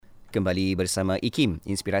Kembali bersama IKIM,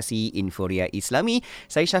 Inspirasi Inforia Islami.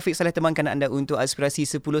 Saya Syafiq Saleh temankan anda untuk Aspirasi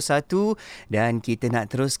 10.1 dan kita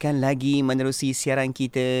nak teruskan lagi menerusi siaran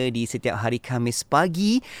kita di setiap hari Khamis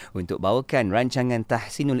pagi untuk bawakan rancangan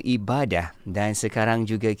Tahsinul Ibadah. Dan sekarang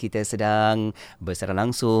juga kita sedang bersara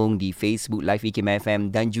langsung di Facebook Live IKIM FM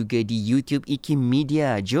dan juga di YouTube IKIM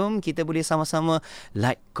Media. Jom kita boleh sama-sama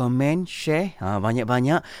like, komen, share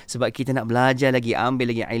banyak-banyak sebab kita nak belajar lagi,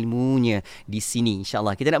 ambil lagi ilmunya di sini.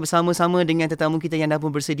 InsyaAllah kita nak bersama-sama dengan tetamu kita yang dah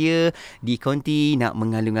pun bersedia di konti nak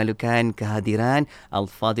mengalu-alukan kehadiran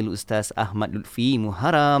Al-Fadhil Ustaz Ahmad Lutfi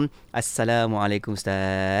Muharram. Assalamualaikum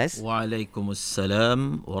Ustaz.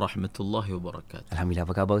 Waalaikumsalam warahmatullahi wabarakatuh. Alhamdulillah,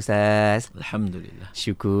 apa khabar Ustaz? Alhamdulillah.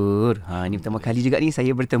 Syukur. Ini pertama kali juga ni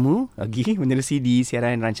saya bertemu lagi menerusi di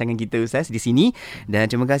siaran rancangan kita Ustaz di sini. Dan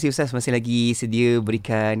terima kasih Ustaz masih lagi sedia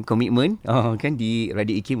berikan komitmen kan di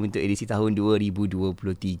Radio IKIM untuk edisi tahun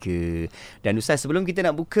 2023. Dan Ustaz, sebelum kita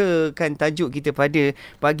nak bukakan tajuk kita pada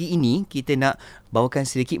pagi ini, kita nak bawakan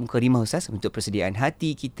sedikit mukadimah Ustaz untuk persediaan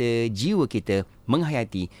hati kita, jiwa kita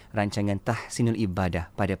menghayati rancangan Tahsinul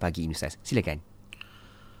Ibadah pada pagi ini Ustaz. Silakan.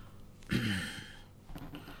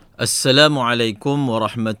 Assalamualaikum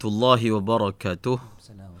warahmatullahi wabarakatuh.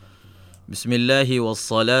 Bismillahi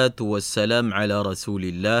wassalatu wassalam ala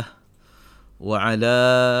rasulillah wa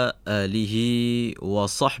ala alihi wa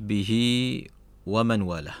sahbihi wa man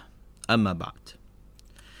walah. Amma ba'd.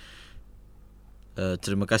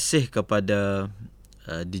 Terima kasih kepada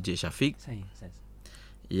DJ Syafiq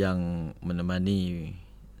yang menemani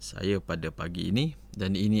saya pada pagi ini,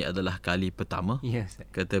 dan ini adalah kali pertama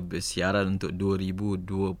kita bersiaran untuk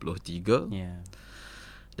 2023.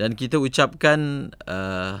 Dan kita ucapkan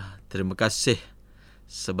terima kasih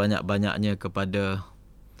sebanyak-banyaknya kepada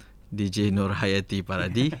DJ Nur Hayati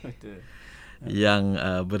Paradi yang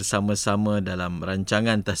bersama-sama dalam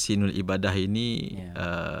rancangan Tahsinul Ibadah ini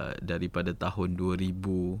daripada tahun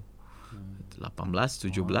 2018,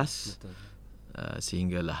 17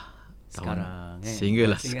 sehinggalah sekarang.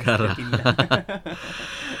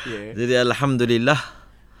 Jadi alhamdulillah,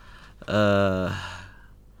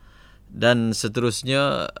 dan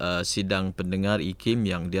seterusnya sidang pendengar IKIM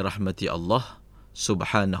yang dirahmati Allah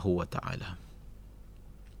Subhanahu wa taala.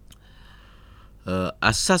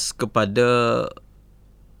 Asas kepada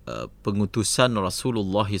pengutusan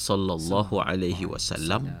Rasulullah sallallahu alaihi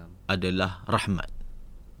wasallam adalah rahmat.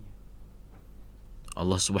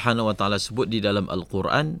 Allah Subhanahu wa taala sebut di dalam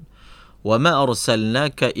Al-Quran, "Wa ma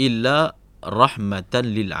arsalnaka illa rahmatan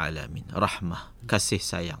lil alamin." Rahmah, kasih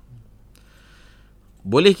sayang.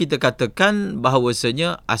 Boleh kita katakan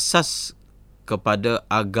bahawasanya asas kepada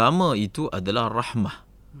agama itu adalah rahmah,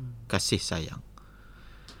 kasih sayang.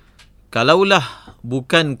 Kalaulah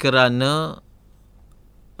bukan kerana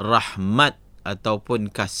rahmat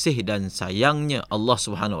ataupun kasih dan sayangnya Allah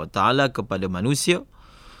Subhanahu wa taala kepada manusia,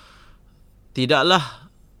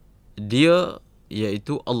 tidaklah dia,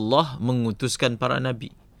 iaitu Allah, mengutuskan para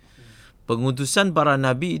nabi. Pengutusan para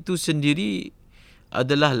nabi itu sendiri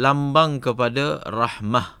adalah lambang kepada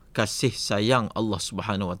rahmah, kasih sayang Allah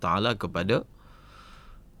Subhanahu wa taala kepada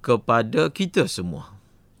kita semua.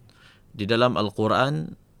 Di dalam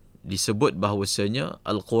Al-Quran disebut bahawasanya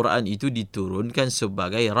Al-Quran itu diturunkan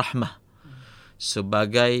sebagai rahmah.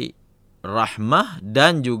 Sebagai rahmah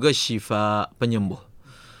dan juga syifa, penyembuh.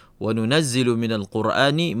 Wa nunazzilu minal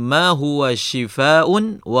Qur'ani ma huwa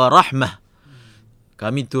syifaa'un wa rahmah.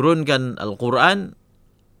 Kami turunkan Al-Quran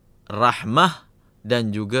rahmah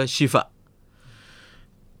dan juga syifa.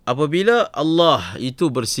 Apabila Allah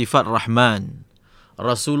itu bersifat Rahman,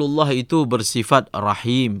 Rasulullah itu bersifat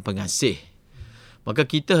Rahim, pengasih, maka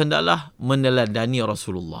kita hendaklah meneladani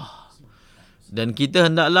Rasulullah. Dan kita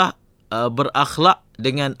hendaklah berakhlak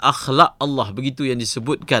dengan akhlak Allah, begitu yang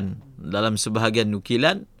disebutkan dalam sebahagian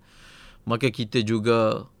nukilan. Maka kita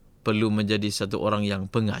juga perlu menjadi satu orang yang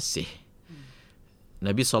pengasih.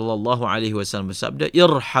 Nabi SAW bersabda,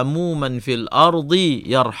 "Irhamu man fil ardi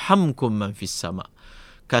yarhamkum man fis sama."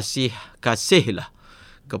 Kasihlah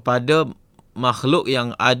kepada makhluk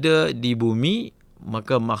yang ada di bumi,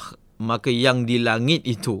 maka yang di langit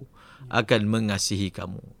itu akan mengasihi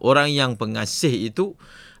kamu. Orang yang pengasih itu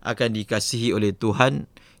akan dikasihi oleh Tuhan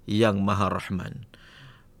yang Maha Rahman.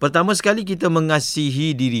 Pertama sekali, kita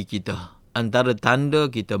mengasihi diri kita. Antara tanda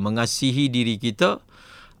kita mengasihi diri kita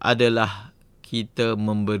adalah kita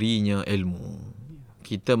memberinya ilmu.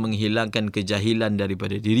 Kita menghilangkan kejahilan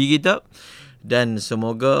daripada diri kita. Dan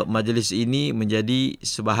semoga majlis ini menjadi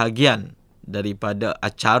sebahagian daripada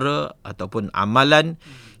acara ataupun amalan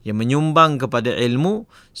yang menyumbang kepada ilmu.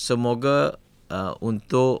 Semoga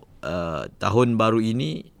untuk tahun baru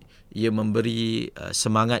ini ia memberi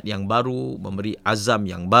semangat yang baru, memberi azam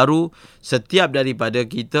yang baru. Setiap daripada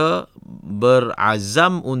kita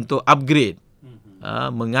berazam untuk upgrade,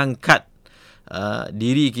 mengangkat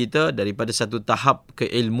diri kita daripada satu tahap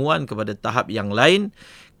keilmuan kepada tahap yang lain,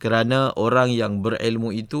 kerana orang yang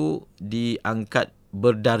berilmu itu diangkat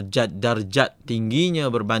berdarjat-darjat tingginya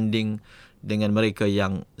berbanding dengan mereka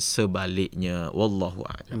yang sebaliknya. Wallahu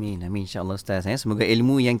a'lam. Amin, amin, insya-Allah Ustaz. Semoga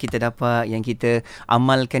ilmu yang kita dapat, yang kita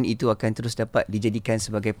amalkan itu akan terus dapat dijadikan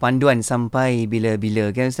sebagai panduan sampai bila-bila,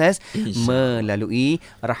 kan Ustaz? Melalui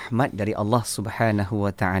rahmat dari Allah Subhanahu wa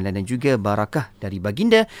taala dan juga barakah dari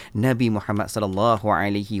baginda Nabi Muhammad sallallahu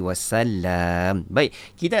alaihi wasallam. Baik,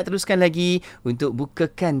 kita teruskan lagi untuk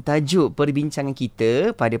bukakan tajuk perbincangan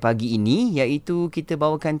kita pada pagi ini, iaitu kita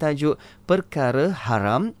bawakan tajuk perkara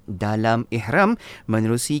haram dalam ihram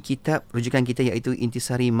menerusi kitab rujukan kita iaitu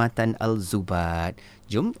Intisari Matan Al-Zubat.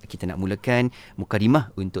 Jom kita nak mulakan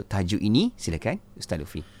mukadimah untuk tajuk ini. Silakan Ustaz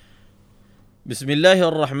Lutfi.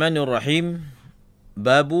 Bismillahirrahmanirrahim.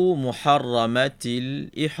 Babu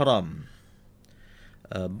muharramatil ihram.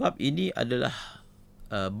 Bab ini adalah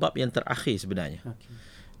bab yang terakhir sebenarnya.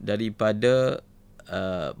 Daripada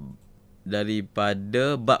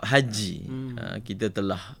bab haji. Kita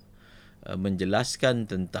telah menjelaskan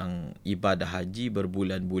tentang ibadah haji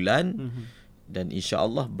berbulan-bulan, dan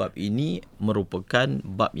insya-Allah bab ini merupakan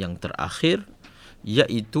bab yang terakhir,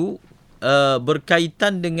 iaitu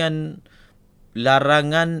berkaitan dengan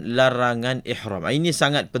larangan-larangan ihram. Ini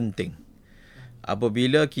sangat penting.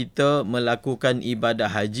 Apabila kita melakukan ibadah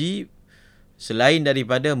haji, selain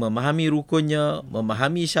daripada memahami rukunnya,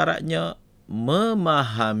 memahami syaratnya,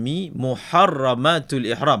 memahami muharramatul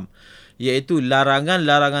ihram, iaitu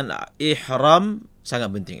larangan-larangan ihram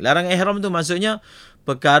sangat penting. Larangan ihram itu maksudnya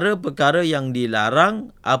perkara-perkara yang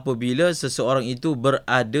dilarang apabila seseorang itu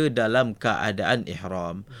berada dalam keadaan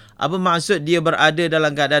ihram. Apa maksud dia berada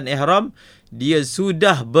dalam keadaan ihram? Dia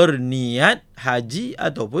sudah berniat haji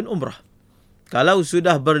ataupun umrah. Kalau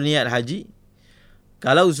sudah berniat haji,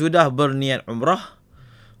 kalau sudah berniat umrah,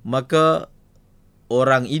 maka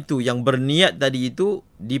orang itu yang berniat tadi itu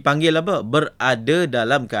dipanggil apa? Berada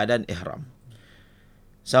dalam keadaan ihram.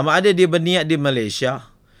 Sama ada dia berniat di Malaysia,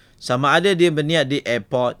 sama ada dia berniat di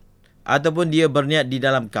airport, ataupun dia berniat di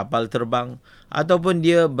dalam kapal terbang, ataupun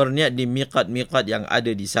dia berniat di miqat-miqat yang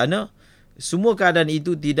ada di sana. Semua keadaan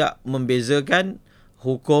itu tidak membezakan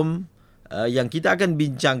hukum yang kita akan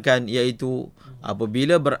bincangkan, iaitu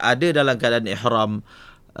apabila berada dalam keadaan ihram,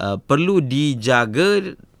 perlu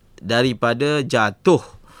dijaga daripada jatuh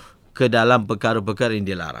ke dalam perkara-perkara yang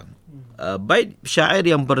dilarang. Bait syair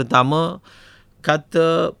yang pertama,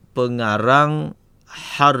 kata pengarang,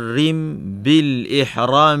 harrim bil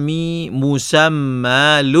ihrami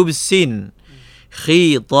musamma lubsin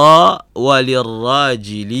khita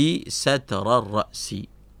walirrajili satrar ra'si.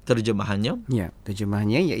 Terjemahannya? Ya,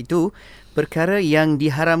 terjemahannya iaitu perkara yang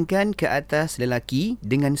diharamkan ke atas lelaki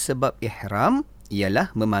dengan sebab ihram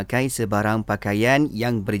ialah memakai sebarang pakaian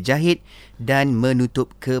yang berjahit dan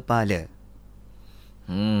menutup kepala.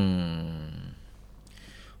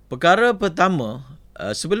 Perkara pertama,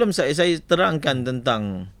 sebelum saya terangkan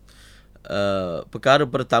tentang perkara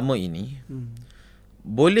pertama ini,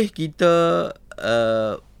 boleh kita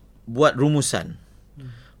buat rumusan.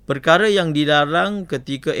 Perkara yang dilarang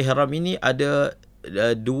ketika ihram ini ada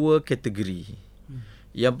dua kategori.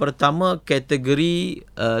 Yang pertama, kategori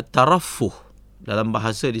tarafuh. Dalam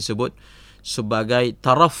bahasa disebut sebagai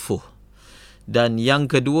tarafuh. Dan yang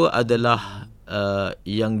kedua adalah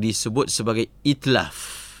yang disebut sebagai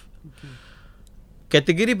itlaf.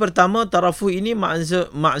 Kategori pertama, tarafuh ini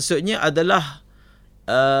maksudnya adalah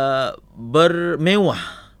bermewah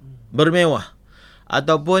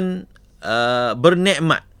ataupun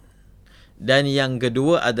bernikmat. Dan yang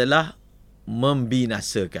kedua adalah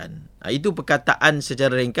membinasakan. Itu perkataan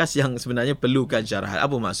secara ringkas yang sebenarnya perlukan syarahan.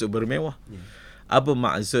 Apa maksud bermewah? Apa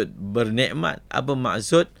maksud bernikmat? Apa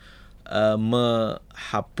maksud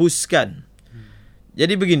menghapuskan?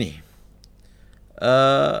 Jadi begini,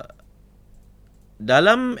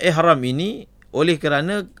 dalam ihram ini, oleh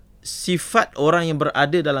kerana sifat orang yang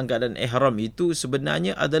berada dalam keadaan ihram itu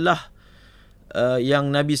sebenarnya adalah yang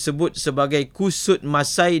Nabi sebut sebagai kusut,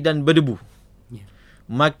 masai dan berdebu.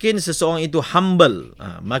 Makin seseorang itu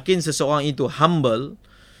humble,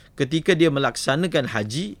 ketika dia melaksanakan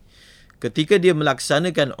haji, ketika dia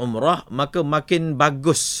melaksanakan umrah, maka makin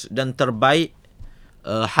bagus dan terbaik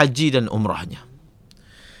haji dan umrahnya.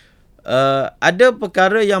 Ada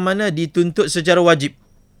perkara yang mana dituntut secara wajib.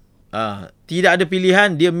 Tidak ada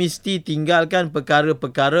pilihan, dia mesti tinggalkan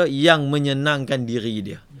perkara-perkara yang menyenangkan diri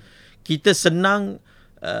dia. Kita senang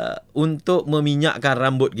untuk meminyakkan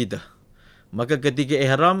rambut kita. Maka ketika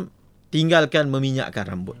ihram, tinggalkan meminyakkan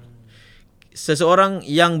rambut. Seseorang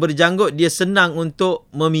yang berjanggut, dia senang untuk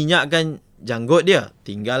meminyakkan janggut dia.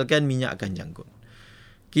 Tinggalkan minyakkan janggut.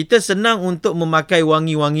 Kita senang untuk memakai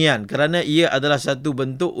wangi-wangian kerana ia adalah satu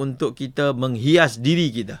bentuk untuk kita menghias diri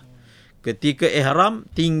kita. Ketika ihram,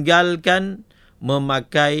 tinggalkan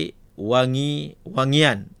memakai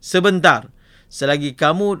wangi-wangian. Sebentar. Selagi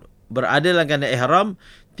kamu berada dalam keadaan ihram,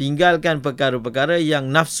 tinggalkan perkara-perkara yang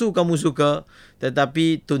nafsu kamu suka,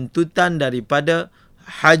 tetapi tuntutan daripada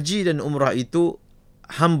haji dan umrah itu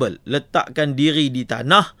humble. Letakkan diri di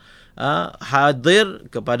tanah, hadir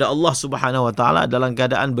kepada Allah Subhanahu Wa Taala dalam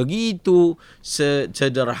keadaan begitu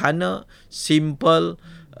sederhana, simple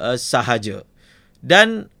sahaja.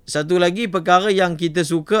 Dan satu lagi perkara yang kita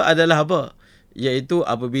suka adalah apa? Iaitu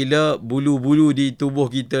apabila bulu-bulu di tubuh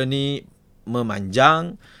kita ni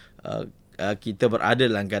memanjang, kita berada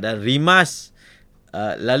dalam keadaan rimas,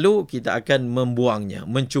 lalu kita akan membuangnya,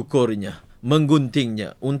 mencukurnya,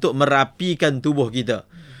 mengguntingnya untuk merapikan tubuh kita.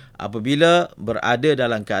 Apabila berada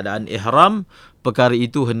dalam keadaan ihram, perkara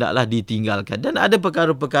itu hendaklah ditinggalkan. Dan ada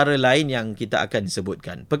perkara-perkara lain yang kita akan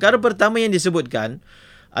sebutkan. Perkara pertama yang disebutkan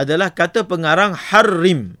adalah kata pengarang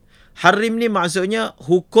harim. Harim ni maksudnya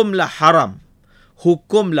hukumlah haram.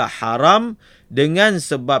 Hukumlah haram dengan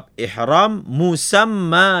sebab ihram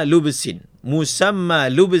musamma lubsin. Musamma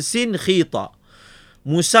lubsin khita.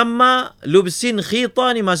 Musamma lubsin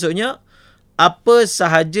khita ni maksudnya apa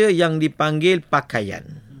sahaja yang dipanggil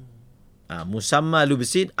pakaian. Musamma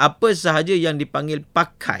lubsin, apa sahaja yang dipanggil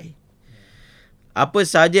pakai. Apa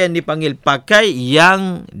sahaja yang dipanggil pakai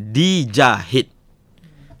yang dijahit.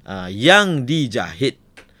 Yang dijahit.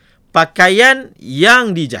 Pakaian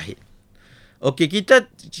yang dijahit. Okey, kita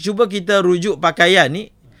cuba kita rujuk pakaian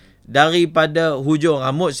ni daripada hujung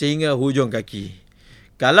rambut sehingga hujung kaki.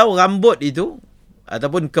 Kalau rambut itu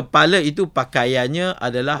ataupun kepala itu pakaiannya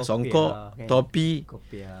adalah songkok, kan? Topi,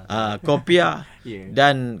 kopiah. Yeah.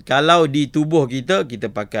 Dan kalau di tubuh kita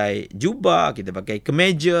pakai jubah, kita pakai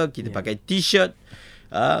kemeja, kita pakai t-shirt.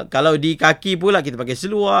 Kalau di kaki pula kita pakai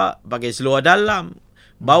seluar dalam.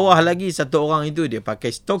 Bawah lagi satu orang itu dia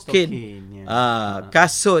pakai stokin,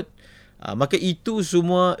 kasut. Maka itu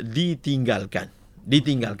semua ditinggalkan.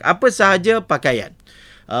 Apa sahaja pakaian.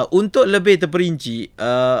 Untuk lebih terperinci,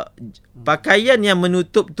 pakaian yang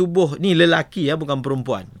menutup tubuh ni lelaki bukan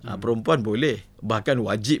perempuan. Perempuan boleh, bahkan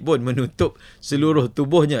wajib pun menutup seluruh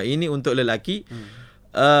tubuhnya. Ini untuk lelaki.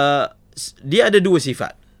 Dia ada dua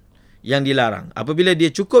sifat yang dilarang. Apabila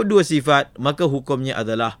dia cukup dua sifat, maka hukumnya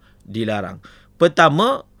adalah dilarang.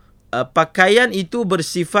 Pertama, pakaian itu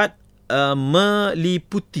bersifat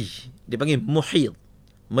meliputi. Dia panggil muhid.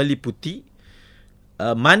 Meliputi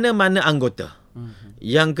mana-mana anggota.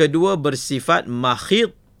 Yang kedua bersifat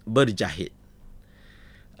makhid, berjahit.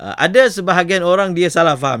 Ada sebahagian orang dia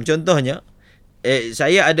salah faham. Contohnya,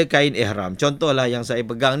 saya ada kain ihram. Contohlah yang saya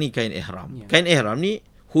pegang ni kain ihram. Kain ihram ni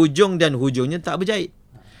hujung dan hujungnya tak berjahit.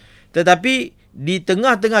 Tetapi di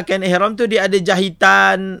tengah-tengah kain ihram tu dia ada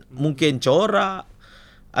jahitan, mungkin corak.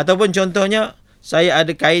 Ataupun contohnya, saya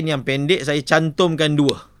ada kain yang pendek, saya cantumkan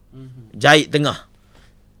dua. Jahit tengah.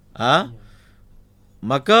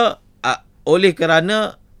 Maka oleh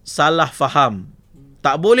kerana salah faham,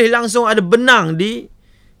 tak boleh langsung ada benang di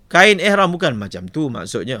kain ihram, bukan macam tu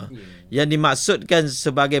maksudnya. Yang dimaksudkan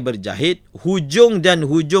sebagai berjahit, hujung dan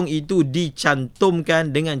hujung itu dicantumkan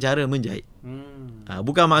dengan cara menjahit.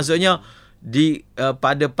 Bukan maksudnya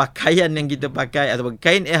pada pakaian yang kita pakai atau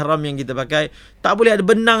kain ihram yang kita pakai tak boleh ada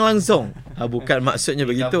benang langsung. Bukan maksudnya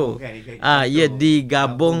begitu. Ia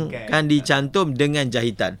digabungkan, dicantum dengan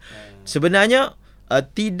jahitan. Sebenarnya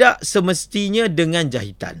tidak semestinya dengan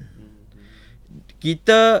jahitan.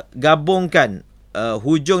 Kita gabungkan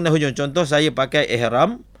hujung dan hujung. Contoh, saya pakai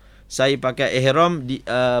ihram. Saya pakai ihram di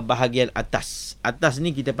bahagian atas. Atas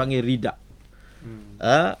ni kita panggil rida.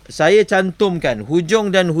 Saya cantumkan hujung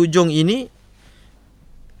dan hujung ini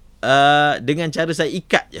dengan cara saya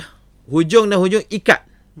ikat je. Hujung dan hujung ikat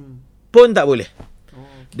pun tak boleh.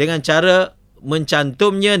 Dengan cara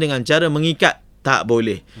mencantumnya, dengan cara mengikat, tak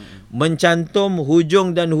boleh. Mencantum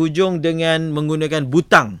hujung dan hujung dengan menggunakan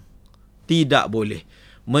butang, tidak boleh.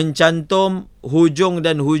 Mencantum hujung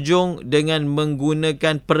dan hujung dengan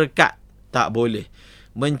menggunakan perekat, tak boleh.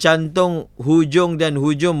 Mencantum hujung dan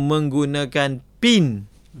hujung menggunakan pin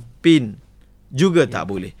juga tak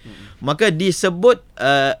boleh. Maka disebut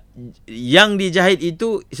yang dijahit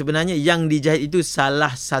itu, sebenarnya yang dijahit itu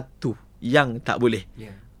salah satu yang tak boleh.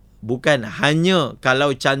 Bukan hanya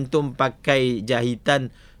kalau cantum pakai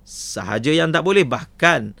jahitan sahaja yang tak boleh.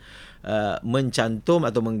 Bahkan mencantum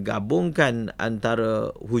atau menggabungkan antara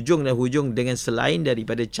hujung dan hujung dengan selain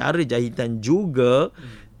daripada cara jahitan juga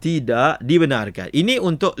tidak dibenarkan. Ini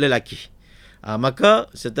untuk lelaki. Maka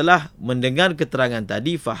setelah mendengar keterangan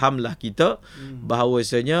tadi, fahamlah kita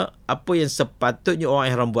bahawasanya apa yang sepatutnya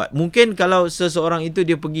orang ihram buat. Mungkin kalau seseorang itu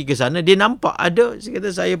dia pergi ke sana, dia nampak ada,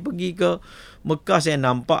 saya pergi ke Mekah, saya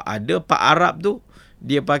nampak ada Pak Arab tu,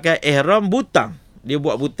 dia pakai ihram butang. Dia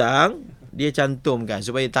buat butang, dia cantumkan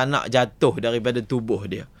supaya tak nak jatuh daripada tubuh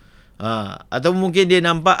dia. Atau mungkin dia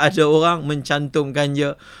nampak ada orang mencantumkan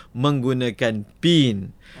dia menggunakan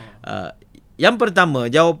pin. Yang pertama,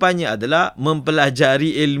 jawapannya adalah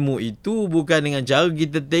mempelajari ilmu itu bukan dengan cara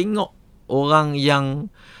kita tengok orang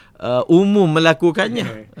yang umum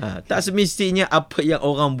melakukannya. Tak semestinya apa yang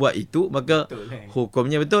orang buat itu, maka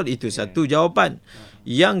hukumnya betul. Itu satu jawapan.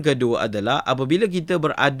 Yang kedua adalah apabila kita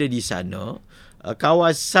berada di sana,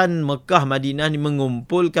 kawasan Mekah Madinah ni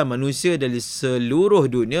mengumpulkan manusia dari seluruh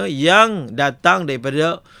dunia yang datang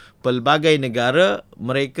daripada pelbagai negara,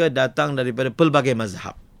 mereka datang daripada pelbagai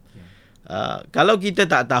mazhab. Kalau kita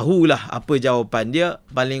tak tahulah apa jawapan dia,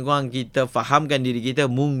 paling kurang kita fahamkan diri kita,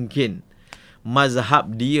 mungkin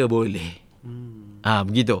mazhab dia boleh.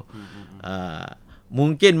 Begitu.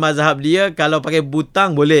 Mungkin mazhab dia kalau pakai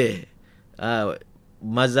butang boleh.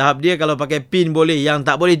 Mazhab dia kalau pakai pin boleh. Yang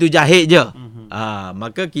tak boleh itu jahit je.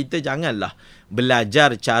 Maka kita janganlah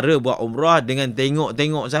belajar cara buat umrah dengan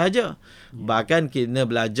tengok-tengok sahaja. Bahkan kena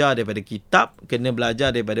belajar daripada kitab, kena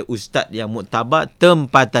belajar daripada ustaz yang muktabar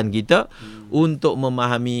tempatan kita untuk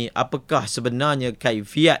memahami apakah sebenarnya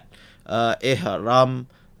kaifiat ihram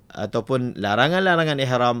ataupun larangan-larangan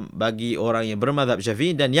ihram bagi orang yang bermazhab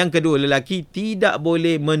Syafi'i. Dan yang kedua, lelaki tidak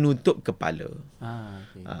boleh menutup kepala.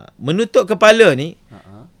 Menutup kepala ni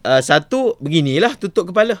satu beginilah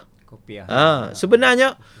tutup kepala.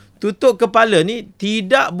 Sebenarnya tutup kepala ni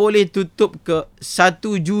tidak boleh tutup ke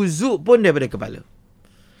satu juzuk pun daripada kepala.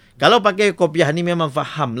 Kalau pakai kopiah ni memang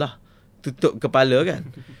fahamlah tutup kepala kan.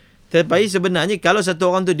 Tetapi sebenarnya kalau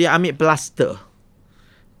satu orang tu dia ambil plaster,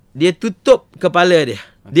 dia tutup kepala dia,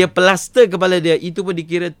 dia plaster kepala dia, itu pun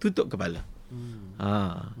dikira tutup kepala.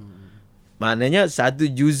 Maknanya satu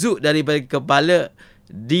juzuk daripada kepala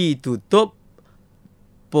ditutup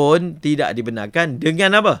pun tidak dibenarkan.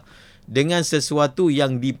 Dengan apa? Dengan sesuatu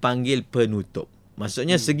yang dipanggil penutup.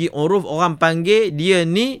 Maksudnya segi uruf orang panggil dia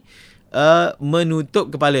ni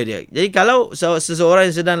menutup kepala dia. Jadi kalau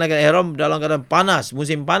seseorang yang sedang lakukan ihram dalam keadaan panas,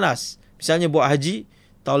 musim panas, misalnya buat haji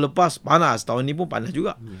tahun lepas panas, tahun ni pun panas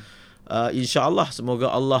juga. InsyaAllah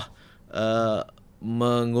semoga Allah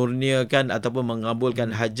mengurniakan ataupun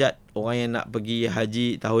mengabulkan hajat orang yang nak pergi haji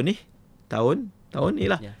tahun ni. Tahun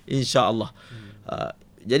ni lah. InsyaAllah.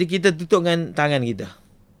 Jadi kita tutup dengan tangan kita.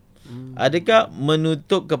 Adakah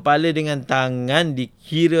menutup kepala dengan tangan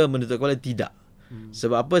dikira menutup kepala? Tidak.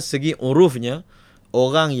 Sebab apa? Segi urufnya,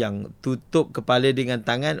 orang yang tutup kepala dengan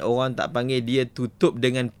tangan, orang tak panggil dia tutup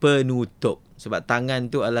dengan penutup. Sebab tangan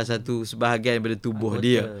tu adalah satu sebahagian daripada tubuh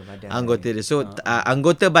anggota dia. So,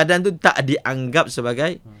 anggota badan tu tak dianggap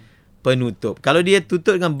sebagai penutup. Kalau dia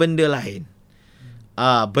tutup dengan benda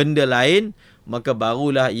lain, maka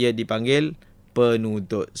barulah ia dipanggil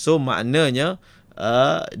penutup. So, maknanya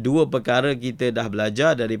dua perkara kita dah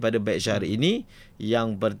belajar daripada bait syar'i ini.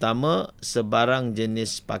 Yang pertama, sebarang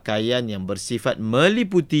jenis pakaian yang bersifat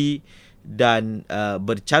meliputi dan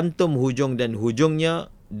bercantum hujung dan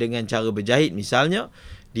hujungnya dengan cara berjahit misalnya,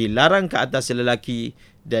 dilarang ke atas lelaki.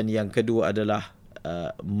 Dan yang kedua adalah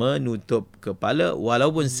menutup kepala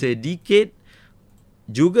walaupun sedikit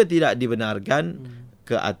juga tidak dibenarkan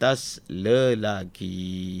ke atas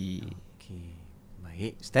lelaki.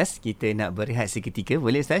 Baik, Ustaz, kita nak berehat seketika.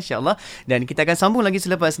 Boleh, Ustaz? InsyaAllah. Dan kita akan sambung lagi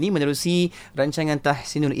selepas ni menerusi rancangan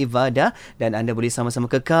Tahsinul Ibadah. Dan anda boleh sama-sama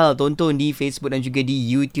kekal tonton di Facebook dan juga di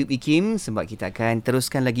YouTube IKIM, sebab kita akan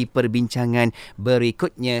teruskan lagi perbincangan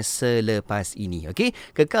berikutnya selepas ini. Okey,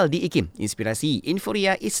 kekal di IKIM, Inspirasi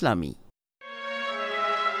Inforia Islami.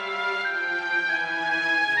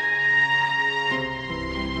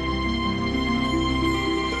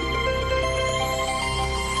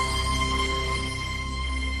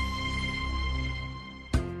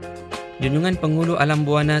 Junjungan Penghulu Alam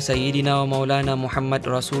Buana Sayyidina wa Maulana Muhammad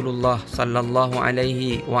Rasulullah sallallahu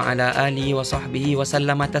alaihi wa ala alihi wa sahbihi wa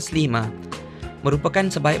sallama taslima merupakan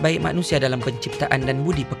sebaik-baik manusia dalam penciptaan dan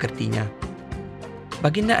budi pekertinya.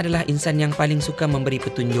 Baginda adalah insan yang paling suka memberi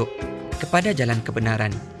petunjuk kepada jalan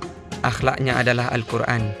kebenaran. Akhlaknya adalah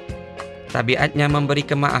Al-Quran. Tabiatnya memberi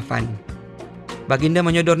kemaafan. Baginda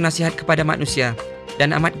menyodor nasihat kepada manusia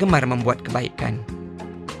dan amat gemar membuat kebaikan.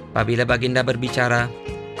 Apabila baginda berbicara,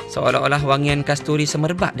 seolah-olah wangian kasturi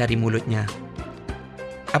semerbak dari mulutnya.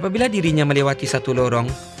 Apabila dirinya melewati satu lorong,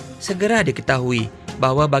 segera diketahui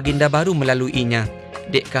bahawa baginda baru melaluinya,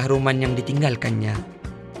 dek keharuman yang ditinggalkannya.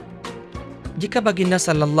 Jika baginda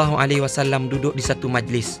sallallahu alaihi wasallam duduk di satu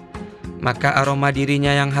majlis, maka aroma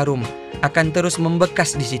dirinya yang harum akan terus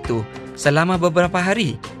membekas di situ selama beberapa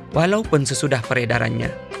hari, walaupun sesudah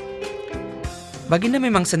peredarannya. Baginda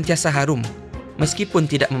memang sentiasa harum, meskipun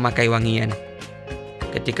tidak memakai wangian.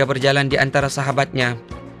 Ketika berjalan di antara sahabatnya,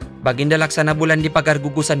 baginda laksana bulan di pagar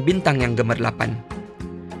gugusan bintang yang gemerlapan.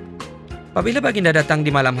 Apabila baginda datang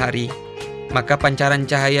di malam hari, maka pancaran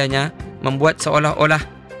cahayanya membuat seolah-olah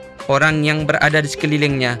orang yang berada di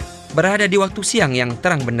sekelilingnya berada di waktu siang yang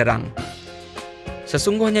terang benderang.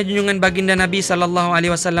 Sesungguhnya junjungan baginda Nabi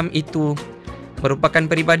SAW itu merupakan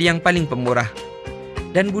pribadi yang paling pemurah,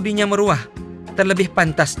 dan budinya meruah, terlebih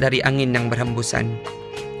pantas dari angin yang berhembusan.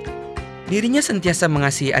 Dirinya sentiasa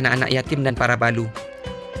mengasihi anak-anak yatim dan para balu.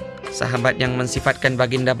 Sahabat yang mensifatkan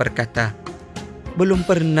baginda berkata, "Belum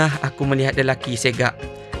pernah aku melihat lelaki segak,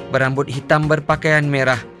 berambut hitam berpakaian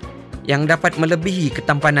merah, yang dapat melebihi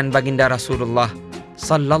ketampanan baginda Rasulullah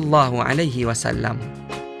sallallahu alaihi wasallam."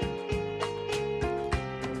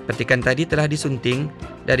 Petikan tadi telah disunting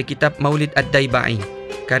dari kitab Maulid Ad-Daibai,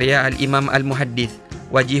 karya Al-Imam Al-Muhaddith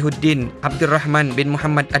Wajihuddin Abdurrahman bin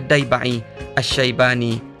Muhammad Ad-Daibai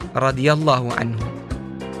Asy-Syaibani radhiyallahu anhu.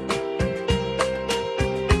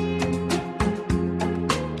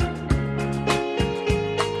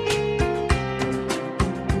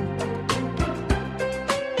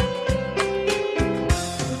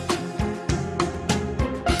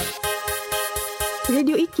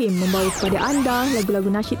 Radio IKIM membawa kepada anda lagu-lagu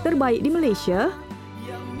nasyid terbaik di Malaysia.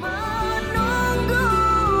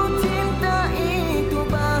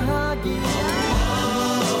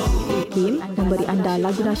 IKIM memberi anda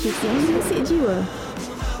lagu nasyid yang mengusik jiwa.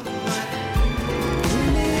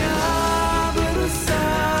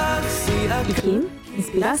 IKIM,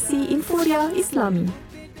 inspirasi Inforia Islami.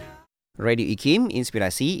 Radio IKIM,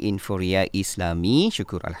 inspirasi Inforia Islami.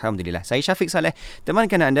 Syukur Alhamdulillah. Saya Syafiq Saleh,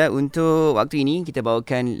 temankan anda untuk waktu ini. Kita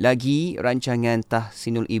bawakan lagi rancangan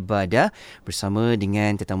Tahsinul Ibadah bersama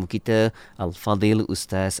dengan tetamu kita Al-Fadhil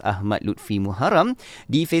Ustaz Ahmad Lutfi Muharram.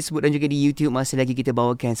 Di Facebook dan juga di YouTube masih lagi kita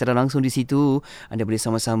bawakan secara langsung di situ. Anda boleh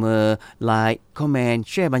sama-sama like, komen,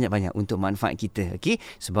 share banyak-banyak untuk manfaat kita. Okey?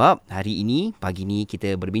 Sebab hari ini, pagi ini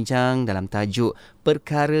kita berbincang dalam tajuk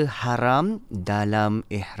perkara haram dalam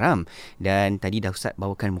ihram. Dan tadi dah Ustaz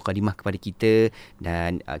bawakan mukadimah kepada kita,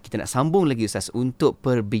 dan kita nak sambung lagi Ustaz untuk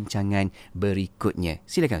perbincangan berikutnya.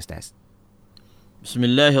 Silakan Ustaz.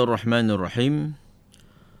 Bismillahirrahmanirrahim.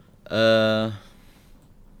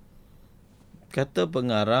 Kata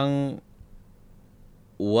pengarang,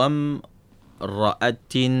 wam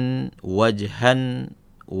ra'atin wajhan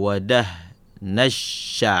wadah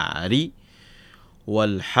nasyari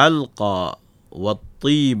wal halqa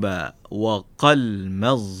wat-tiba wa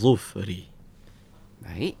qalmaz zufri.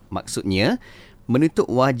 Baik, maksudnya menutup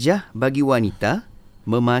wajah bagi wanita,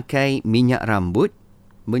 memakai minyak rambut,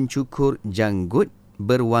 mencukur janggut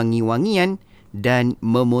berwangi-wangian dan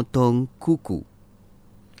memotong kuku.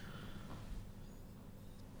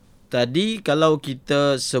 Tadi kalau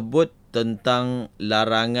kita sebut tentang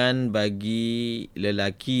larangan bagi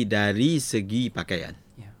lelaki dari segi pakaian,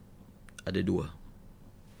 ada dua.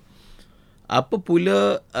 Apa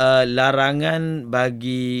pula larangan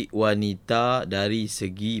bagi wanita dari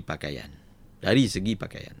segi pakaian? Dari segi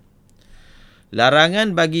pakaian.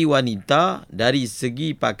 Larangan bagi wanita dari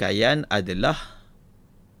segi pakaian adalah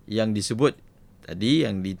yang disebut tadi,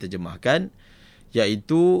 yang diterjemahkan,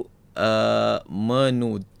 iaitu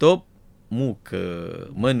menutup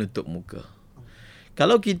muka. Menutup muka.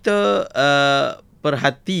 Kalau kita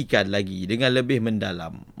perhatikan lagi dengan lebih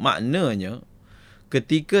mendalam, maknanya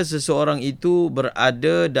ketika seseorang itu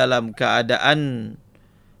berada dalam keadaan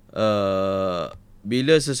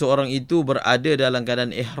bila seseorang itu berada dalam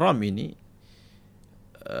keadaan ihram ini,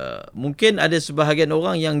 mungkin ada sebahagian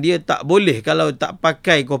orang yang dia tak boleh kalau tak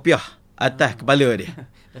pakai kopiah atas kepala dia.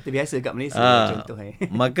 Terbiasa kat Malaysia contoh.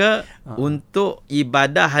 Maka untuk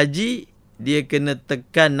ibadah haji, dia kena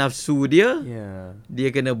tekan nafsu dia. Dia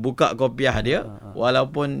kena buka kopiah dia.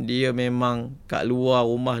 Walaupun dia memang kat luar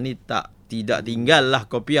rumah ni tidak tinggallah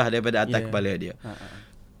kopiah daripada atas kepala dia.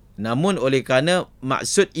 Namun oleh kerana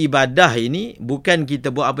maksud ibadah ini bukan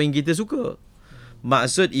kita buat apa yang kita suka.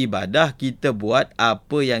 Maksud ibadah kita buat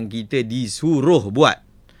apa yang kita disuruh buat.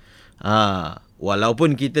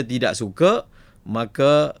 Walaupun kita tidak suka,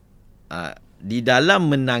 maka di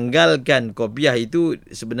dalam menanggalkan kopiah itu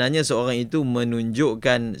sebenarnya seorang itu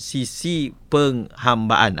menunjukkan sisi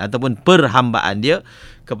penghambaan ataupun perhambaan dia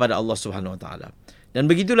kepada Allah Subhanahu Wa Taala. Dan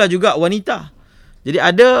begitulah juga wanita. Jadi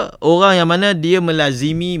ada orang yang mana dia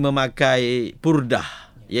melazimi memakai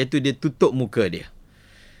purdah, iaitu dia tutup muka dia.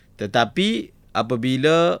 Tetapi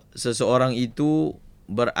apabila seseorang itu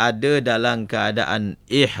berada dalam keadaan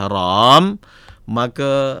ihram,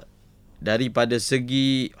 maka daripada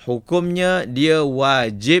segi hukumnya dia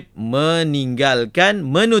wajib meninggalkan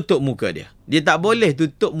menutup muka dia. Dia tak boleh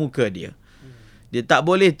tutup muka dia. Dia tak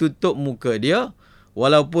boleh tutup muka dia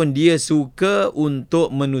walaupun dia suka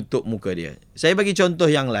untuk menutup muka dia. Saya bagi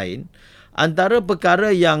contoh yang lain. Antara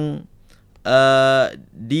perkara yang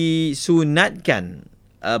disunatkan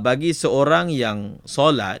bagi seorang yang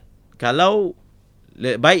solat, kalau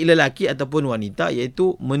baik lelaki ataupun wanita,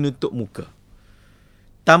 iaitu menutup muka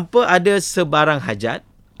tanpa ada sebarang hajat,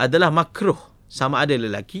 adalah makruh sama ada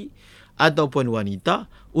lelaki ataupun wanita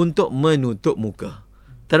untuk menutup muka.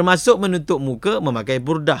 Termasuk menutup muka memakai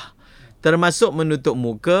burdah, termasuk menutup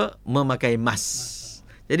muka memakai mas.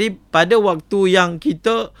 Jadi pada waktu yang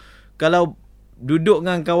kita kalau duduk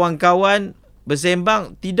dengan kawan-kawan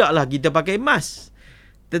bersembang, tidaklah kita pakai mas.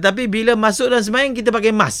 Tetapi bila masuk dalam sembahyang kita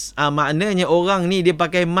pakai mas. Maknanya orang ni dia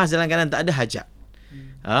pakai mas dalam keadaan tak ada hajat.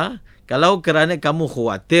 Kalau kerana kamu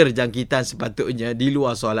khawatir jangkitan, sepatutnya di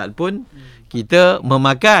luar solat pun kita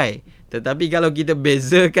memakai. Tetapi kalau kita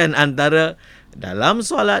bezakan antara dalam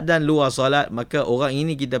solat dan luar solat, maka orang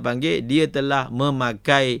ini kita panggil dia telah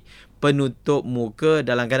memakai penutup muka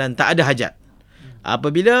dalam keadaan tak ada hajat.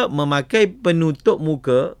 Apabila memakai penutup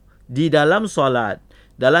muka di dalam solat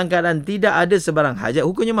dalam keadaan tidak ada sebarang hajat,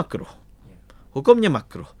 hukumnya makruh. Hukumnya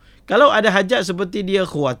makruh. Kalau ada hajat seperti dia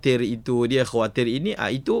khawatir itu, dia khawatir ini,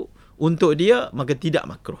 itu untuk dia, maka tidak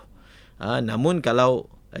makruh. Namun kalau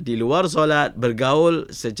di luar solat,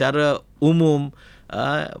 bergaul secara umum,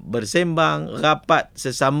 bersembang, rapat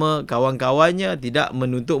sesama kawan-kawannya, tidak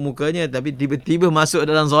menutup mukanya, tapi tiba-tiba masuk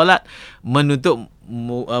dalam solat, menutup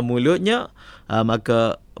mulutnya,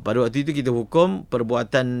 maka pada waktu itu kita hukum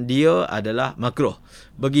perbuatan dia adalah makruh.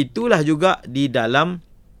 Begitulah juga di dalam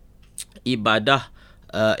ibadah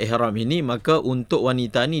ihram ini, maka untuk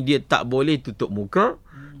wanita ni dia tak boleh tutup muka.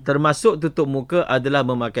 Termasuk tutup muka adalah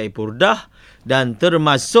memakai purdah, dan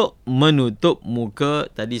termasuk menutup muka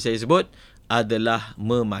tadi saya sebut adalah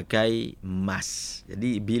memakai mas.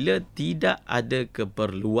 Jadi bila tidak ada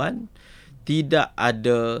keperluan, tidak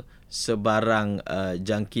ada sebarang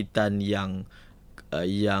jangkitan yang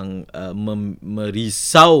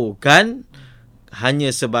merisaukan, hanya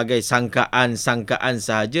sebagai sangkaan-sangkaan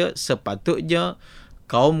sahaja, sepatutnya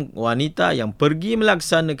kaum wanita yang pergi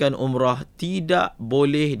melaksanakan umrah tidak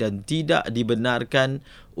boleh dan tidak dibenarkan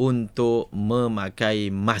untuk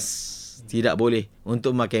memakai mas. Tidak boleh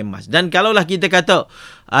untuk memakai mas. Dan kalaulah kita kata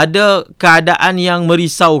ada keadaan yang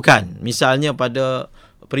merisaukan, misalnya pada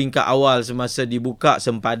peringkat awal semasa dibuka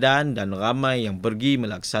sempadan dan ramai yang pergi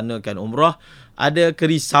melaksanakan umrah, ada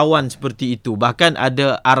kerisauan seperti itu. Bahkan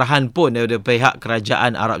ada arahan pun daripada pihak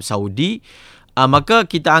kerajaan Arab Saudi, maka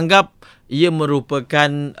kita anggap ia merupakan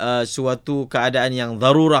suatu keadaan yang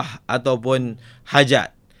darurah ataupun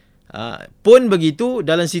hajat. Pun begitu,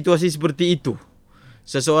 dalam situasi seperti itu,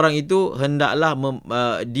 seseorang itu hendaklah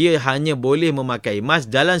dia hanya boleh memakai mas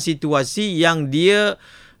dalam situasi yang dia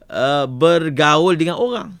bergaul dengan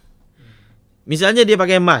orang. Misalnya dia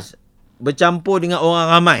pakai mas bercampur dengan orang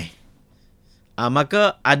ramai,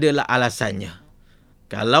 maka adalah alasannya.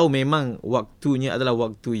 Kalau memang waktunya adalah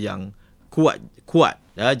waktu yang kuat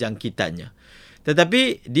jangkitannya.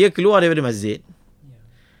 Tetapi dia keluar daripada masjid,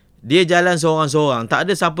 dia jalan seorang-seorang, tak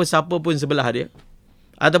ada siapa-siapa pun sebelah dia,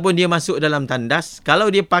 ataupun dia masuk dalam tandas,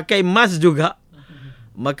 kalau dia pakai mas juga,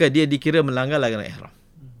 maka dia dikira melanggar larangan ihram.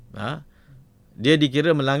 Dia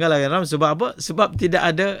dikira melanggar larangan ihram. Sebab apa? Sebab tidak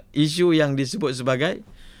ada isu yang disebut sebagai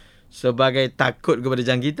takut kepada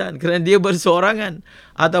jangkitan, kerana dia berseorangan,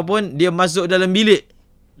 ataupun dia masuk dalam bilik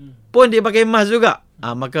pun dia pakai mas juga.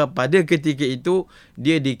 Maka pada ketika itu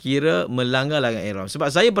dia dikira melanggar larangan ihram. Sebab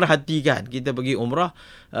saya perhatikan, kita pergi umrah,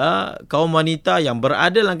 kaum wanita yang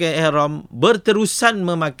berada dalam keadaan ihram berterusan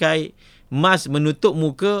memakai mas menutup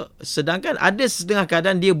muka, sedangkan ada setengah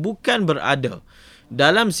keadaan dia bukan berada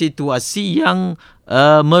dalam situasi yang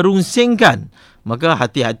merunsingkan. Maka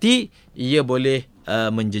hati-hati, ia boleh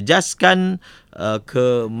menjejaskan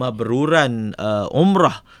kemabruran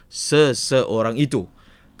umrah seseorang itu.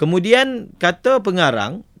 Kemudian kata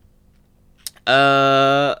pengarang,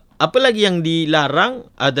 apa lagi yang dilarang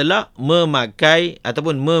adalah memakai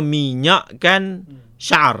ataupun meminyakkan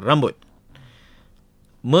syar, rambut.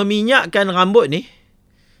 Meminyakkan rambut ni,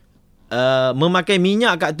 memakai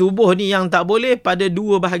minyak kat tubuh ni yang tak boleh pada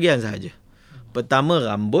dua bahagian sahaja. Pertama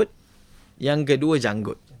rambut, yang kedua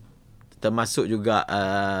janggut. Termasuk juga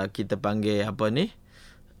kita panggil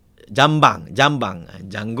jambang,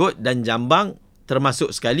 janggut dan jambang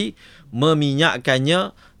termasuk sekali.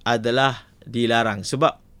 Meminyakkannya adalah dilarang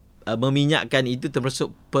sebab meminyakkan itu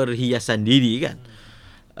termasuk perhiasan diri kan.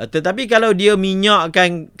 Tetapi kalau dia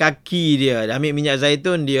minyakkan kaki dia, ambil minyak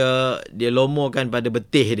zaitun, dia lomorkan pada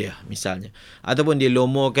betih dia misalnya, ataupun dia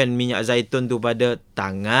lomorkan minyak zaitun tu pada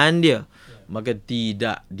tangan dia, maka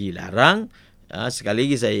tidak dilarang. Sekali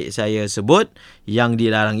lagi saya sebut, yang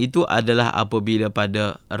dilarang itu adalah apabila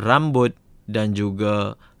pada rambut dan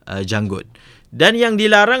juga janggut. Dan yang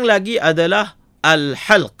dilarang lagi adalah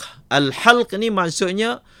al-halq. Al-halq ni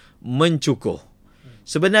maksudnya mencukur.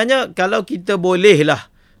 Sebenarnya kalau kita bolehlah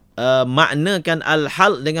maknakan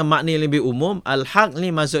al-halq dengan makna yang lebih umum, al-halq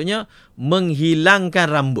ni maksudnya menghilangkan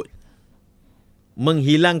rambut.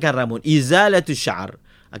 Menghilangkan rambut. Izalatul sya'r.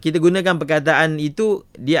 Kita gunakan perkataan itu,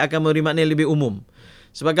 dia akan memberi makna yang lebih umum.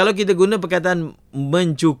 Sebab kalau kita guna perkataan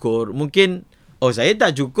mencukur, mungkin, saya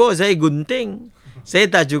tak cukur, saya gunting. Saya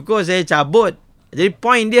tak cukur, saya cabut. Jadi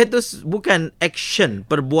point dia tu bukan action,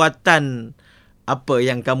 perbuatan apa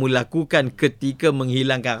yang kamu lakukan ketika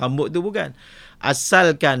menghilangkan rambut tu, bukan.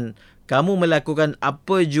 Asalkan kamu melakukan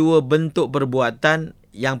apa jua bentuk perbuatan,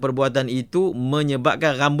 yang perbuatan itu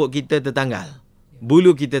menyebabkan rambut kita tertanggal.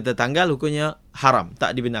 Bulu kita tertanggal, hukumnya haram,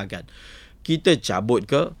 tak dibenarkan. Kita cabut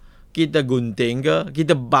ke, kita gunting ke,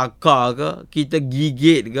 kita bakar ke, kita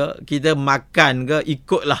gigit ke, kita makan ke,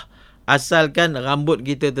 ikutlah. Asalkan rambut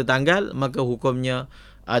kita tertanggal, maka hukumnya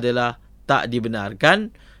adalah tak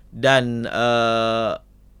dibenarkan. Dan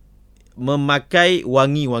memakai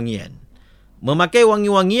wangi-wangian. Memakai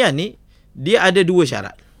wangi-wangian ni, dia ada dua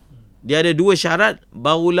syarat. Dia ada dua syarat,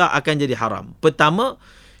 barulah akan jadi haram. Pertama,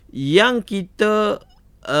 yang kita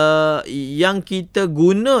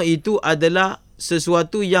guna itu adalah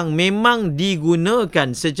sesuatu yang memang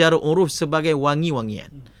digunakan secara uruf sebagai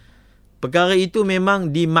wangi-wangian. Perkara itu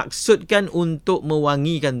memang dimaksudkan untuk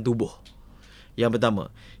mewangikan tubuh. Yang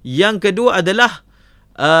pertama. Yang kedua adalah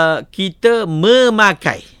kita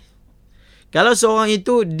memakai. Kalau seorang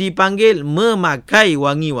itu dipanggil memakai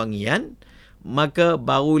wangi-wangian, maka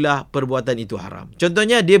barulah perbuatan itu haram.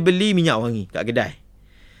 Contohnya, dia beli minyak wangi kat kedai.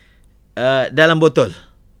 Dalam botol.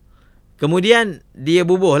 Kemudian dia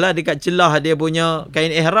bubuhlah dekat celah dia punya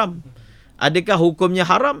kain ihram. Adakah hukumnya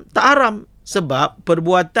haram? Tak haram. Sebab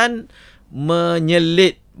perbuatan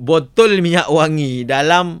menyelit botol minyak wangi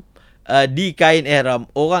dalam di kain ihram,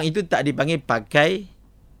 orang itu tak dipanggil pakai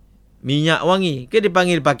minyak wangi. Ke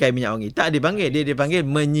dipanggil pakai minyak wangi? Tak dipanggil. Dia dipanggil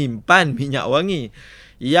menyimpan minyak wangi.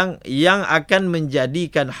 Yang akan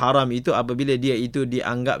menjadikan haram itu apabila dia itu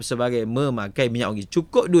dianggap sebagai memakai minyak wangi.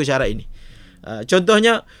 Cukup dua syarat ini.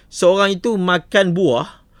 Contohnya, seorang itu makan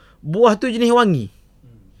buah. Buah tu jenis wangi.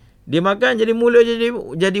 Dia makan, jadi mulut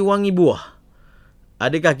jadi wangi buah.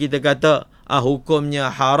 Adakah kita kata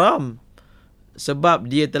hukumnya haram sebab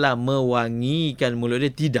dia telah mewangikan mulut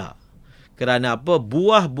dia? Tidak. Kerana apa?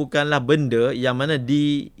 Buah bukanlah benda yang mana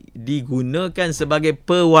digunakan sebagai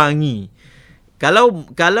pewangi.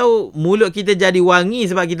 Kalau mulut kita jadi wangi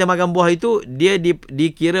sebab kita makan buah itu, dia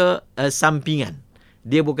dikira sampingan.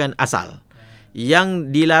 Dia bukan asal.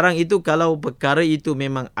 Yang dilarang itu kalau perkara itu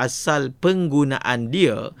memang asal penggunaan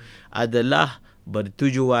dia adalah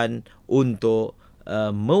bertujuan untuk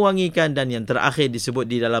mewangikan. Dan yang terakhir disebut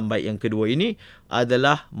di dalam bait yang kedua ini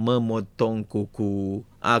adalah memotong kuku.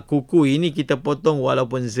 Kuku ini kita potong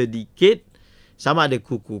walaupun sedikit, sama ada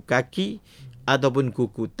kuku kaki ataupun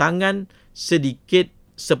kuku tangan, sedikit,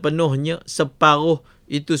 sepenuhnya, separuh,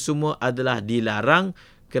 itu semua adalah dilarang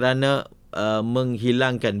kerana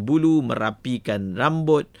menghilangkan bulu, merapikan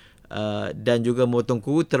rambut dan juga memotong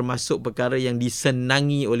kuku termasuk perkara yang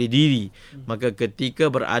disenangi oleh diri. Maka ketika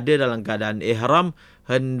berada dalam keadaan ihram,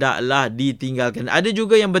 hendaklah ditinggalkan. Ada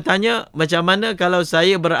juga yang bertanya, macam mana kalau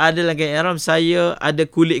saya berada dalam keadaan ihram, saya ada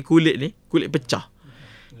kulit-kulit ni, kulit pecah.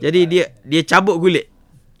 Jadi dia cabut kulit.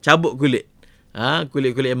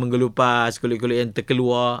 Kulit-kulit yang menggelupas, kulit-kulit yang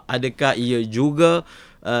terkeluar, adakah ia juga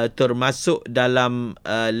termasuk dalam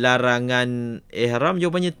larangan ihram?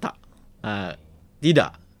 Jawapannya tak.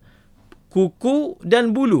 Tidak. Kuku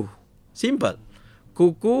dan bulu. Simple.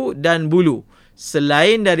 Kuku dan bulu.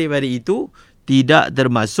 Selain daripada itu, tidak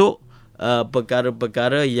termasuk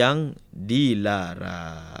perkara-perkara yang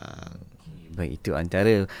dilarang. Baik, itu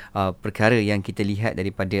antara perkara yang kita lihat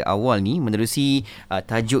daripada awal ni menerusi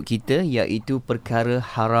tajuk kita, iaitu perkara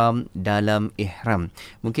haram dalam ihram.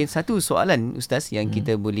 Mungkin satu soalan Ustaz yang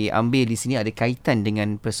kita boleh ambil di sini ada kaitan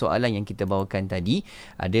dengan persoalan yang kita bawakan tadi.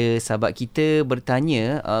 Ada sahabat kita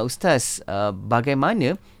bertanya, Ustaz,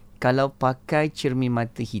 bagaimana kalau pakai cermin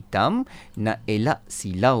mata hitam nak elak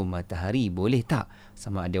silau matahari, boleh tak?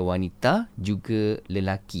 Sama ada wanita juga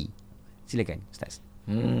lelaki. Silakan Ustaz.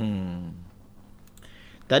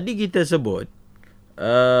 Tadi kita sebut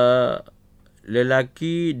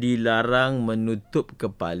lelaki dilarang menutup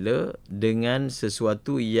kepala dengan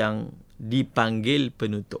sesuatu yang dipanggil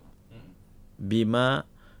penutup. Bima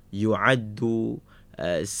yu'addu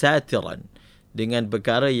satiran, dengan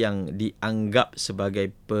perkara yang dianggap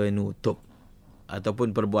sebagai penutup,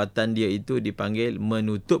 ataupun perbuatan dia itu dipanggil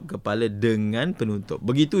menutup kepala dengan penutup.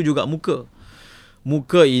 Begitu juga muka.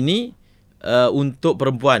 Muka ini untuk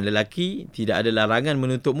perempuan, lelaki tidak ada larangan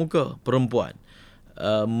menutup muka. Perempuan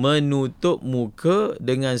menutup muka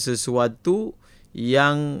dengan sesuatu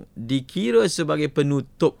yang dikira sebagai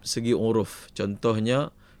penutup segi uruf. Contohnya,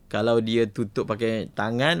 kalau dia tutup pakai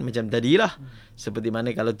tangan macam tadilah, seperti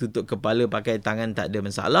mana kalau tutup kepala pakai tangan tak ada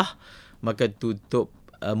masalah, maka tutup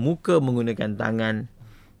muka menggunakan tangan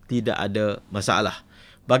tidak ada masalah.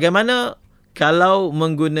 Bagaimana kalau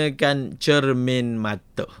menggunakan cermin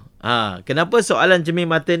mata? Kenapa soalan cermin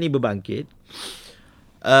mata ni berbangkit?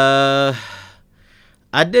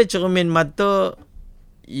 Ada cermin mata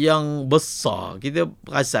yang besar. Kita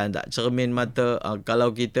perasan tak cermin mata,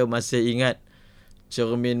 kalau kita masih ingat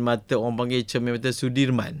cermin mata, orang panggil cermin mata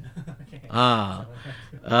Sudirman.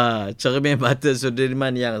 Cermin mata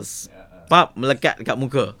Sudirman yang melekat kat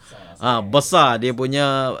muka. Besar dia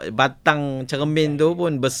punya batang cermin tu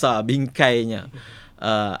pun besar bingkainya.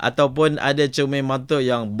 Ataupun ada cermin mata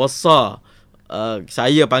yang besar,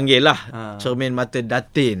 saya panggil lah cermin mata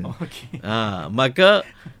Datin. Maka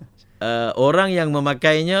orang yang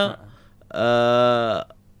memakainya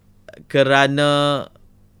kerana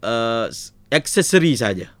aksesori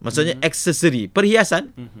saja. Maksudnya aksesori,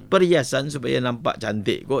 perhiasan supaya nampak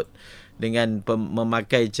cantik kot. Dengan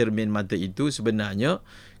memakai cermin mata itu, sebenarnya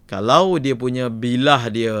kalau dia punya bilah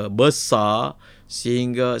dia besar,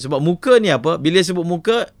 sehingga sebab muka ni apa? Bila sebut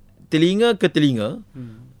muka, telinga ke telinga,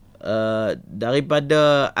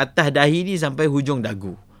 daripada atas dahi ni sampai hujung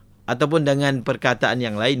dagu. Ataupun dengan perkataan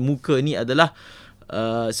yang lain, muka ni adalah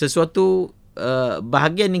sesuatu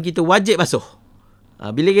bahagian yang kita wajib basuh.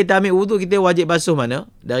 Bila kita ambil wudu, kita wajib basuh mana?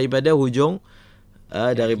 Daripada hujung,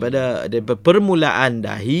 daripada permulaan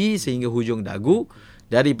dahi sehingga hujung dagu,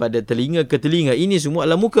 daripada telinga ke telinga. Ini semua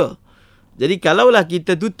adalah muka. Jadi kalaulah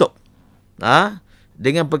kita tutup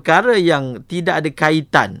dengan perkara yang tidak ada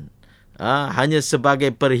kaitan, hanya sebagai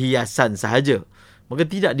perhiasan sahaja, maka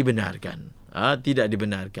tidak dibenarkan. Tidak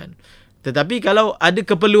dibenarkan. Tetapi kalau ada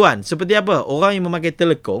keperluan, seperti apa? Orang yang memakai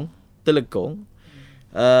telekong,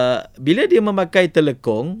 bila dia memakai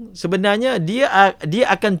telekong, sebenarnya dia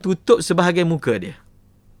akan tutup sebahagian muka dia.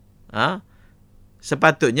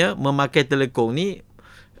 Sepatutnya memakai telekong ni,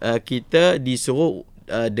 kita disuruh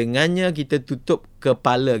dengannya kita tutup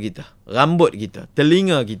kepala kita, rambut kita,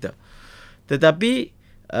 telinga kita. Tetapi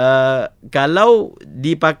kalau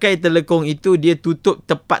dipakai telekong itu, dia tutup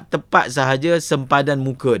tepat-tepat sahaja sempadan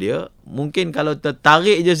muka dia. Mungkin kalau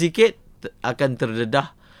tertarik je sikit, akan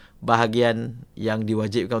terdedah bahagian yang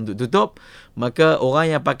diwajibkan untuk tutup. Maka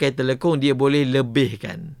orang yang pakai telekong, dia boleh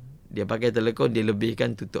lebihkan. Dia pakai telekong, dia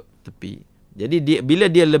lebihkan tutup tepi. Jadi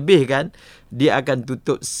bila dia lebihkan, dia akan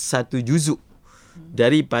tutup satu juzuk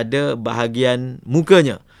daripada bahagian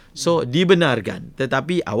mukanya. So dibenarkan.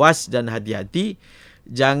 Tetapi awas dan hati-hati,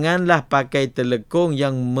 janganlah pakai telekong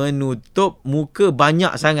yang menutup muka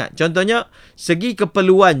banyak sangat. Contohnya, segi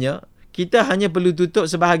keperluannya, kita hanya perlu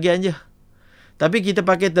tutup sebahagian je. Tapi kita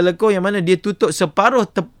pakai telekong yang mana dia tutup separuh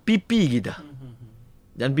pipi kita.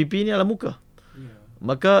 Dan pipi ni adalah muka.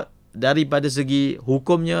 Maka daripada segi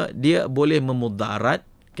hukumnya, dia boleh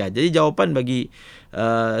memudaratkan. Jadi jawapan bagi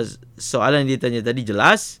soalan yang ditanya tadi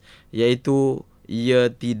jelas, iaitu ia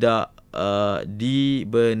tidak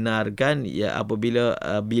dibenarkan apabila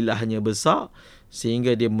bilahnya besar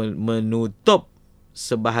sehingga dia menutup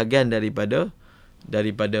sebahagian daripada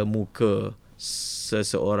muka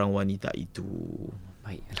seseorang wanita itu.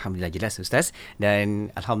 Baik, Alhamdulillah jelas Ustaz. Dan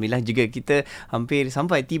Alhamdulillah juga kita hampir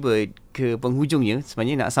sampai tiba ke penghujungnya.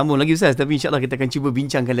 Sebenarnya nak sambung lagi Ustaz, tapi insyaAllah kita akan cuba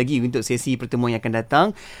bincangkan lagi untuk sesi pertemuan yang akan datang.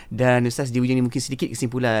 Dan Ustaz, di hujung ini mungkin sedikit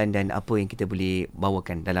kesimpulan dan apa yang kita boleh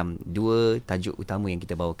bawakan dalam dua tajuk utama yang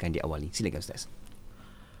kita bawakan di awal ni. Silakan Ustaz.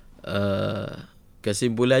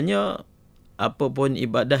 Kesimpulannya, apapun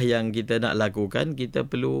ibadah yang kita nak lakukan, kita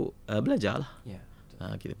perlu belajar lah.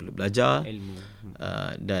 Kita perlu belajar ilmu.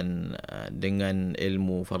 Dan dengan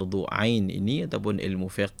ilmu fardu ain ini ataupun ilmu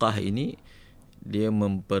fiqh ini, dia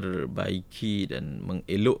memperbaiki dan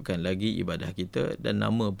mengelokkan lagi ibadah kita. Dan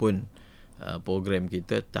nama pun program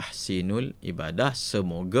kita Tahsinul Ibadah.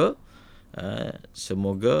 Semoga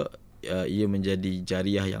ia menjadi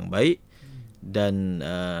jariah yang baik. Dan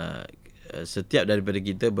setiap daripada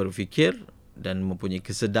kita berfikir dan mempunyai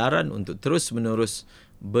kesedaran untuk terus-menerus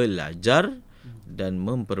belajar dan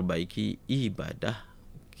memperbaiki ibadah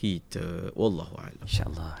kita. Wallahu a'lam.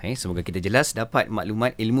 InsyaAllah. Semoga kita jelas dapat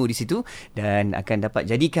maklumat ilmu di situ dan akan dapat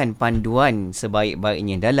jadikan panduan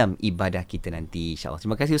sebaik-baiknya dalam ibadah kita nanti. InsyaAllah.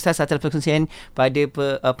 Terima kasih Ustaz atas perkongsian pada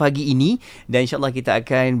pagi ini dan insyaAllah kita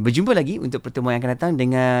akan berjumpa lagi untuk pertemuan yang akan datang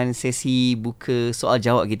dengan sesi buka soal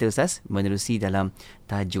jawab kita Ustaz menerusi dalam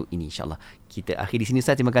tajuk ini insyaAllah. Kita akhir di sini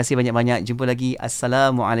Ustaz. Terima kasih banyak-banyak. Jumpa lagi.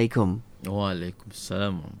 Assalamualaikum.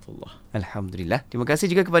 Waalaikumsalam warahmatullahi. Alhamdulillah. Terima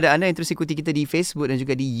kasih juga kepada anda yang terus ikuti kita di Facebook dan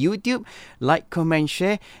juga di YouTube. Like, comment,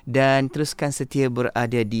 share dan teruskan setia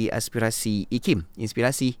berada di Aspirasi IKIM,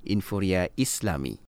 Inspirasi Inforia Islami.